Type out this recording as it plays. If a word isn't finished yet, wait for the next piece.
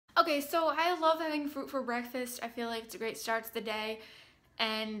Okay, so I love having fruit for breakfast. I feel like it's a great start to the day.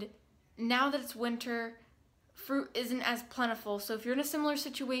 And now that it's winter, fruit isn't as plentiful. So if you're in a similar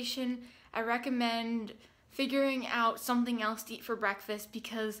situation, I recommend figuring out something else to eat for breakfast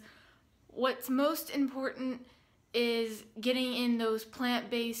because what's most important is getting in those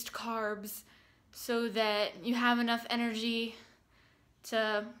plant-based carbs so that you have enough energy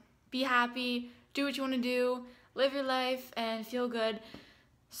to be happy, do what you want to do, live your life, and feel good.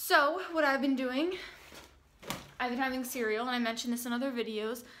 So, what I've been doing, I've been having cereal, and I mentioned this in other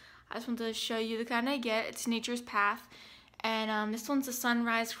videos. I just want to show you the kind I get. It's Nature's Path, and this one's a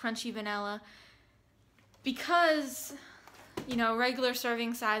Sunrise Crunchy Vanilla. Because, regular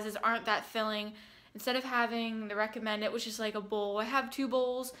serving sizes aren't that filling, instead of having the recommended, which is like a bowl, I have 2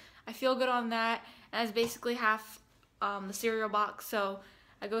 bowls. I feel good on that, and it's basically half the cereal box. So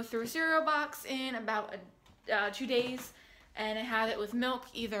I go through a cereal box in about 2 days, and I have it with milk,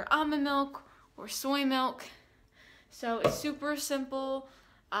 either almond milk or soy milk. So it's super simple,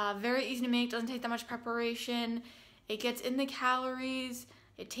 very easy to make, doesn't take that much preparation. It gets in the calories,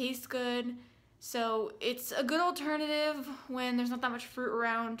 it tastes good. So it's a good alternative when there's not that much fruit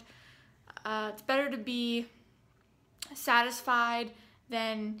around. It's better to be satisfied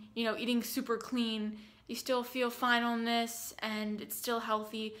than, eating super clean. You still feel fine on this and it's still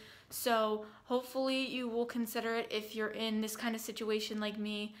healthy. So hopefully you will consider it if you're in this kind of situation like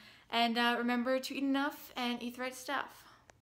me. And remember to eat enough and eat the right stuff.